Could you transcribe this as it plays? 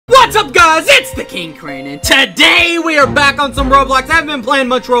King Crane, and today we are back on some Roblox. I haven't been playing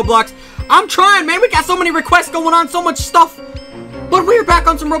much Roblox. I'm trying, man. We got so many requests going on, so much stuff. But we're back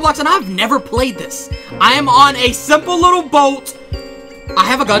on some Roblox, and I've never played this. I am on a simple little boat. I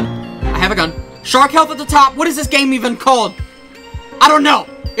have a gun. I have a gun. Shark health at the top. What is this game even called? I don't know.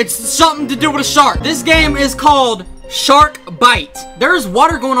 It's something to do with a shark. This game is called SharkBite. There's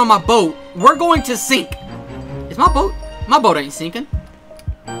water going on my boat. We're going to sink. Is my boat? My boat ain't sinking.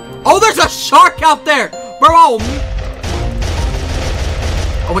 Oh, there's a shark out there, bro.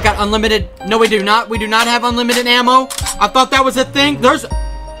 Oh, we got unlimited. No, we do not. We do not have unlimited ammo. I thought that was a thing. There's...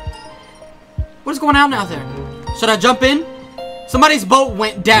 What is going on out there? Should I jump in? Somebody's boat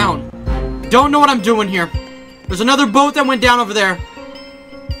went down. Don't know what I'm doing here. There's another boat that went down over there.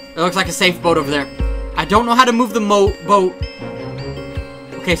 It looks like a safe boat over there. I don't know how to move the boat.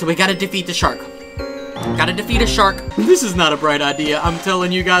 Okay, so we gotta defeat the shark. Gotta defeat a shark. This is not a bright idea. I'm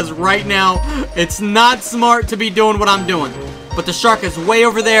telling you guys right now, it's not smart to be doing what I'm doing. But the shark is way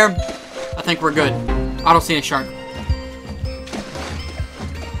over there. I think we're good. I don't see any shark.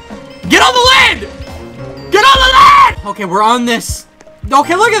 Get on the land! Get on the land! Okay, we're on this.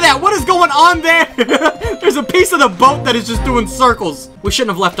 Okay, look at that. What is going on there? There's a piece of the boat that is just doing circles. We shouldn't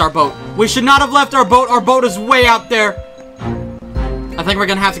have left our boat. We should not have left our boat. Our boat is way out there. I think we're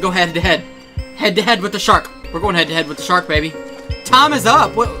gonna have to go head to head. Head to head with the shark. We're going head to head with the shark, baby. Time is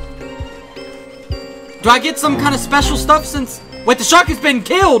up. What? Do I get some kind of special stuff since... Wait, the shark has been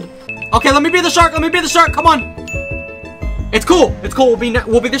killed. Okay, let me be the shark. Let me be the shark. Come on. It's cool. It's cool.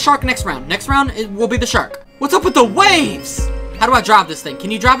 We'll be the shark next round. Next round, we'll be the shark. What's up with the waves? How do I drive this thing? Can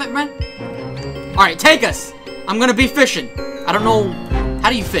you drive it, man? All right, take us. I'm going to be fishing. I don't know.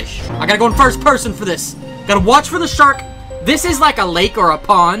 How do you fish? I got to go in first person for this. Got to watch for the shark. This is like a lake or a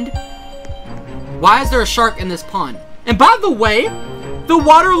pond. Why is there a shark in this pond? And by the way, the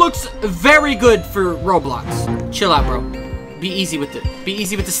water looks very good for Roblox. Chill out, bro. Be easy with it. Be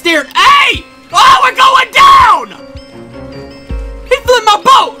easy with the steer. Hey! Oh, we're going down! He flipped my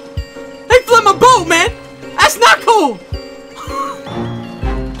boat! He flipped my boat, man! That's not cool!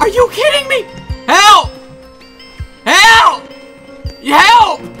 Are you kidding me? Help! Help!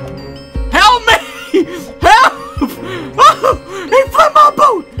 Help! Help me! Help! Oh, he flipped my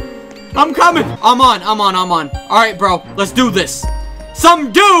boat! I'm coming. I'm on. Alright, bro. Let's do this.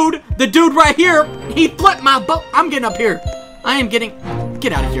 Some dude, the dude right here, he flipped my boat. I'm getting up here. I am getting...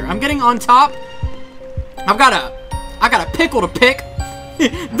 Get out of here. I'm getting on top. I got a pickle to pick.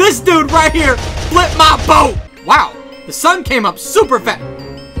 This dude right here flipped my boat. Wow. The sun came up super fast.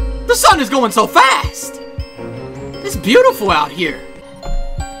 The sun is going so fast. It's beautiful out here.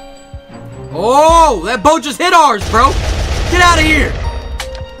 Oh, that boat just hit ours, bro. Get out of here.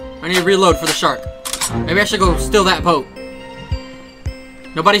 I need to reload for the shark. Maybe I should go steal that boat.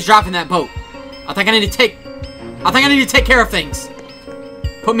 Nobody's dropping that boat. I think I need to take care of things.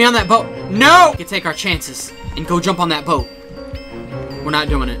 Put me on that boat. No! We can take our chances and go jump on that boat. We're not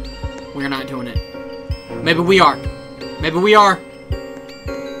doing it. We're not doing it. Maybe we are. Maybe we are.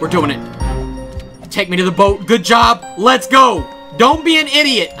 We're doing it. Take me to the boat. Good job. Let's go. Don't be an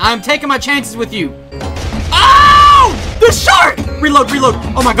idiot. I'm taking my chances with you. Oh! The shark! Reload, reload.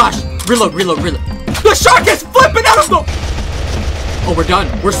 Oh my gosh. Reload, reload, reload. The shark is flipping out of the... Oh, we're done.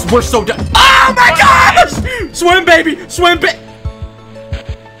 We're so done. Oh my gosh! Swim, baby. Swim, baby.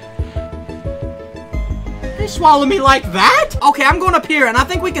 They swallow me like that? Okay, I'm going up here, and I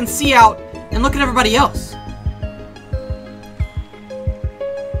think we can see out and look at everybody else.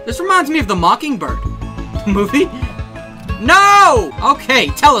 This reminds me of the Mockingbird movie. No! Okay,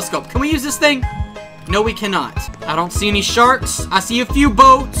 telescope. Can we use this thing? No, we cannot. I don't see any sharks. I see a few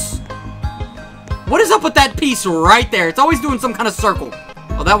boats. What is up with that piece right there? It's always doing some kind of circle.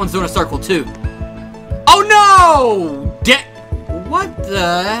 Oh, that one's doing a circle too. Oh no! What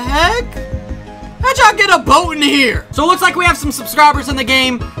the heck? How'd y'all get a boat in here? So it looks like we have some subscribers in the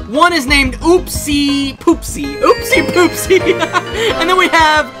game. One is named Oopsie Poopsie. Oopsie Poopsie. And then we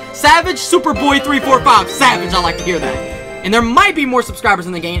have Savage Superboy 345. Savage, I like to hear that. And there might be more subscribers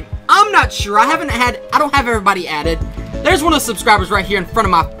in the game. I'm not sure. I don't have everybody added. There's one of the subscribers right here in front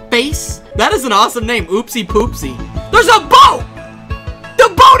of my face. That is an awesome name. Oopsie Poopsie. There's a boat! The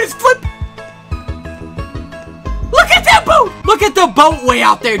boat is flipped! Look at that boat! Look at the boat way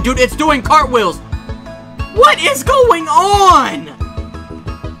out there, dude. It's doing cartwheels. What is going on?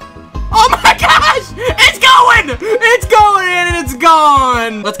 Oh my gosh! It's going! It's going and it's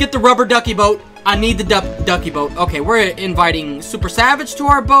gone! Let's get the rubber ducky boat. I need the ducky boat. Okay, we're inviting Super Savage to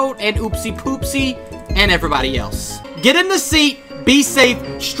our boat and Oopsie Poopsie and everybody else. Get in the seat, be safe,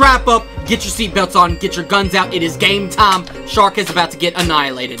 strap up, get your seatbelts on, get your guns out. It is game time. Shark is about to get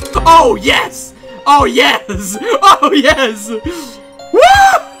annihilated. Oh, yes! Oh, yes! Oh, yes! Woo!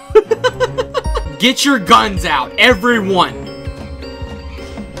 Get your guns out, everyone.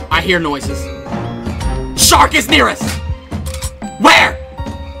 I hear noises. Shark is near us! Where?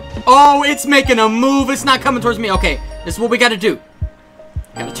 Oh, it's making a move. It's not coming towards me. Okay, this is what we gotta do.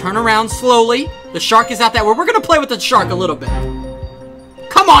 Gotta turn around slowly. The shark is out that way. We're gonna play with the shark a little bit.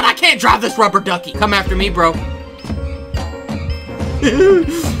 Come on, I can't drive this rubber ducky. Come after me, bro.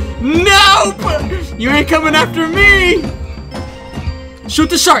 Nope! You ain't coming after me! Shoot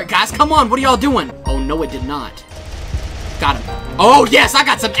the shark, guys. Come on, what are y'all doing? Oh, no, it did not. Got him. Oh, yes, I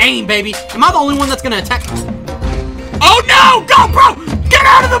got some aim, baby. Am I the only one that's gonna attack? Oh, no! Go, bro! Get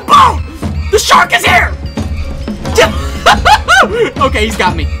out of the boat! The shark is here! Okay, he's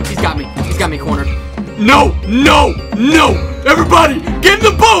got me. He's got me. He's got me cornered. No! No! No! Everybody, get in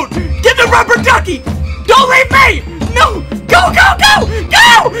the boat! Get the rubber ducky! Don't leave me! No! Go, go, go!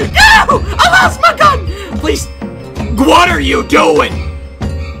 Go! Go! I lost my gun! Please. What are you doing?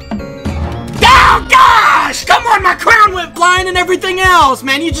 Oh, gosh! Come on, my crown went flying and everything else,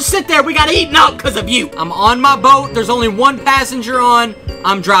 man. You just sit there. We got eaten up because of you. I'm on my boat. There's only one passenger on.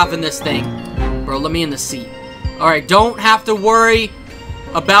 I'm driving this thing. Bro, let me in the seat. All right, don't have to worry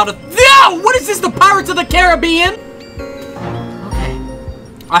about a... No! What is this? The Pirates of the Caribbean? Okay.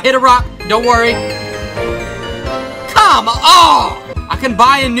 I hit a rock. Don't worry. Come on! I can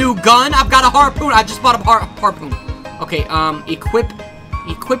buy a new gun. I've got a harpoon. I just bought a harpoon. Okay, equip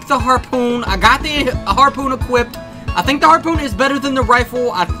the harpoon. I got the harpoon equipped. I think the harpoon is better than the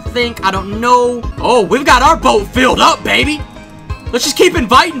rifle. I think. I don't know. Oh, we've got our boat filled up, baby. Let's just keep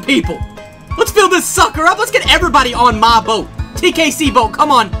inviting people. Let's fill this sucker up. Let's get everybody on my boat. TKC boat.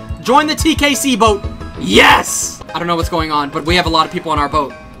 Come on. Join the TKC boat. Yes! I don't know what's going on, but we have a lot of people on our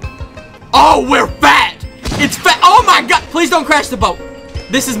boat. Oh, we're fat! It's fat! Oh my god! Please don't crash the boat.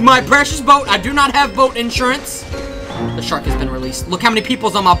 This is my precious boat. I do not have boat insurance. The shark has been released. Look how many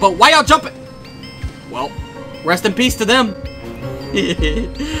people's on my boat. Why y'all jumping? Well, rest in peace to them.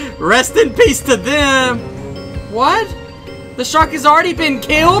 Rest in peace to them. What? The shark has already been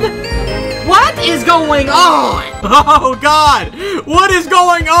killed? What is going on? Oh god! What is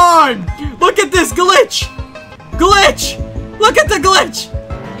going on? Look at this glitch! Glitch! Look at the glitch!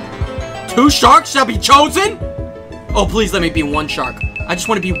 2 sharks shall be chosen? Oh, please let me be one shark. I just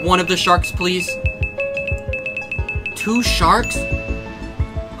want to be one of the sharks, please. 2 sharks?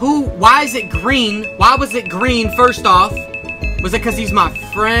 Who? Why is it green? Why was it green first off? Was it because he's my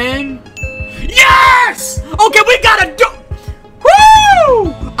friend? Yes! Okay, we gotta do...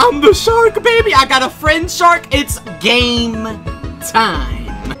 Woo! I'm the shark, baby. I got a friend shark. It's game time.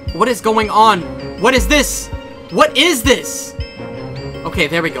 What is going on? What is this? What is this? Okay,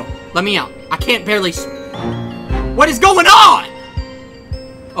 there we go. Let me out. I can't barely... What is going on?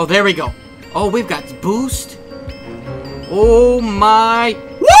 Oh, there we go. Oh, we've got boost. Oh my...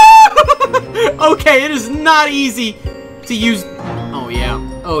 Woo! Okay, it is not easy to use... Oh,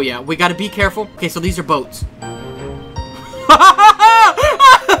 yeah. Oh, yeah. We gotta be careful. Okay, so these are boats.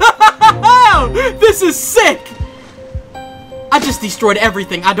 This is sick! I just destroyed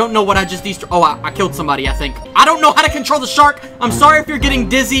everything. I don't know what I just destroyed. Oh, I killed somebody, I think. I don't know how to control the shark. I'm sorry if you're getting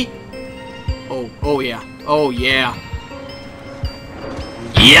dizzy. Oh yeah. Oh, yeah.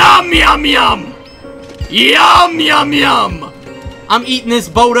 Yum, yum, yum! Yum, yum, yum! I'm eating this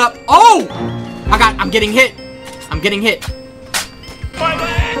boat up. Oh! I'm getting hit. I'm getting hit.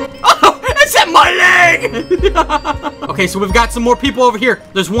 Oh, it's at my leg! Okay, so we've got some more people over here.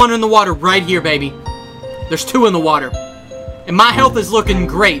 There's one in the water right here, baby. There's 2 in the water. And my health is looking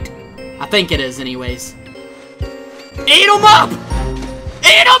great. I think it is, anyways. Eat him up!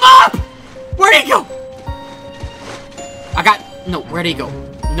 Eat him up! Where'd he go? No, where'd he go?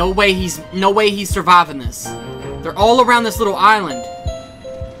 No way he's surviving this. They're all around this little island.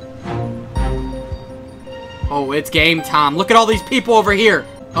 Oh, it's game time. Look at all these people over here.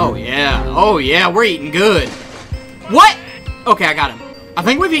 Oh, yeah. Oh, yeah. We're eating good. What? Okay, I got him. I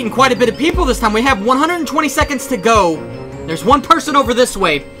think we've eaten quite a bit of people this time. We have 120 seconds to go. There's one person over this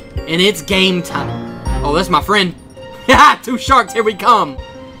way, and it's game time. Oh, that's my friend. Yeah, 2 sharks. Here we come.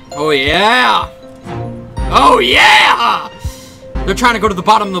 Oh, yeah. Oh, yeah. They're trying to go to the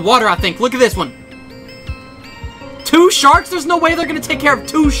bottom of the water, I think. Look at this one. 2 sharks? There's no way they're going to take care of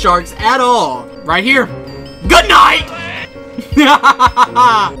 2 sharks at all. Right here. Good night.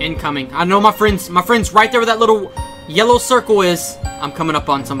 Incoming. I know my friend's right there where that little yellow circle is. I'm coming up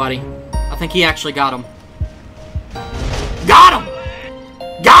on somebody. I think he actually got him. Got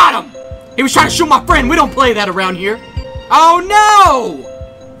him! Got him! He was trying to shoot my friend. We don't play that around here. Oh,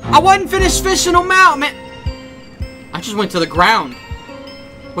 no! I wasn't finished fishing them out, man. I just went to the ground.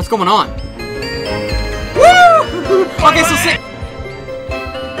 What's going on? Okay, so 6.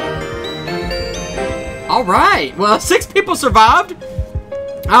 Alright, well, 6 people survived.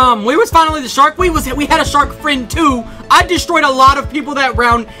 We was finally the shark. We had a shark friend too. I destroyed a lot of people that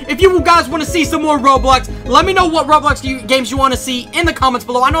round. If you guys want to see some more Roblox, let me know what Roblox games you want to see in the comments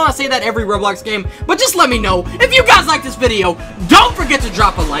below. I know I say that every Roblox game, but just let me know. If you guys like this video, don't forget to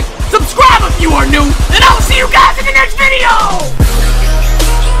drop a like. Subscribe if you are new, and I'll see you guys in the next video!